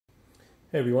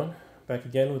Hey everyone, back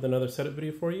again with another setup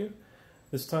video for you.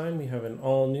 This time we have an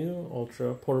all-new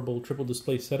ultra portable triple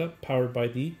display setup powered by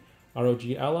the ROG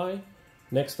Ally,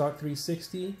 NexDock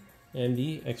 360, and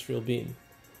the XREAL Beam.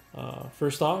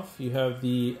 First off, you have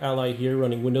the Ally here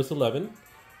running Windows 11.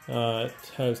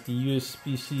 It has the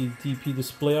USB-C DP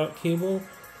display out cable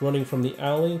running from the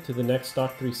Ally to the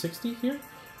NexDock 360 here.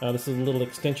 This is a little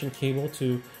extension cable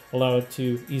to allow it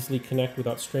to easily connect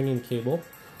without straining the cable.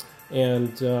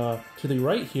 And to the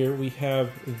right here, we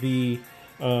have the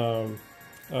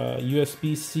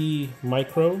USB-C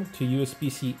micro to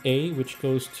USB-C-A, which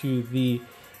goes to the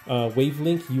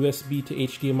Wavelink USB to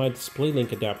HDMI display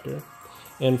link adapter.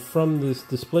 And from this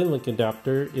display link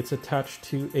adapter, it's attached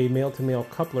to a male-to-male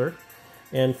coupler.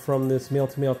 And from this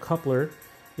male-to-male coupler,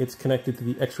 it's connected to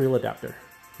the XREAL adapter.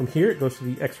 From here, it goes to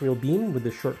the XREAL Beam with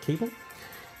the short cable.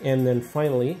 And then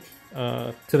finally,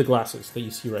 to the glasses that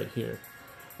you see right here.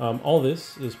 All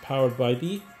this is powered by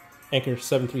the Anchor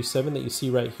 737 that you see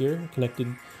right here,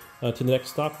 connected to the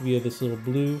NexDock via this little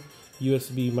blue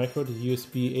USB micro to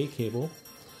USB-A cable.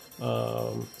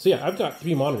 So yeah, I've got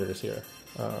 3 monitors here.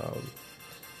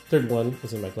 Third one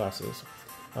is in my glasses.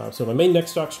 So my main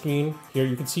NexDock screen here,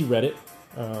 you can see Reddit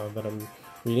that I'm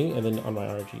reading, and then on my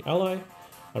ROG Ally,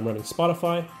 I'm running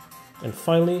Spotify. And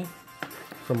finally,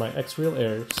 from my XREAL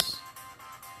Airs,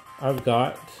 I've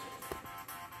got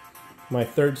my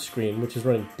third screen, which is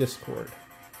running Discord,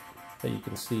 that you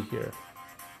can see here.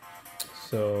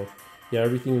 So yeah,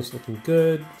 everything is looking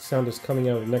good. Sound is coming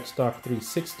out of NexDock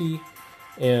 360,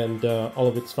 and all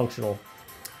of it's functional.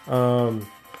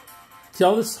 See,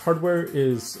 all this hardware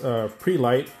is pretty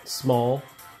light, small,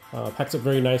 packs up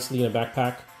very nicely in a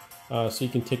backpack, so you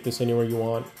can take this anywhere you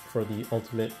want for the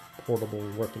ultimate portable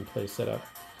work and play setup.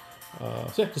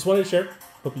 So yeah, just wanted to share.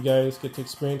 Hope you guys get to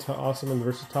experience how awesome and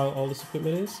versatile all this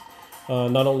equipment is.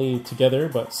 Not only together,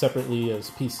 but separately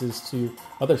as pieces to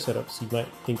other setups you might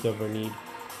think of or need.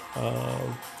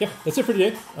 Yeah, that's it for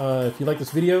today. If you like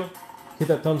this video, hit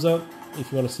that thumbs up. If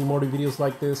you want to see more videos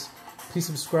like this, please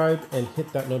subscribe and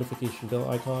hit that notification bell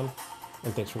icon.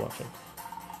 And thanks for watching.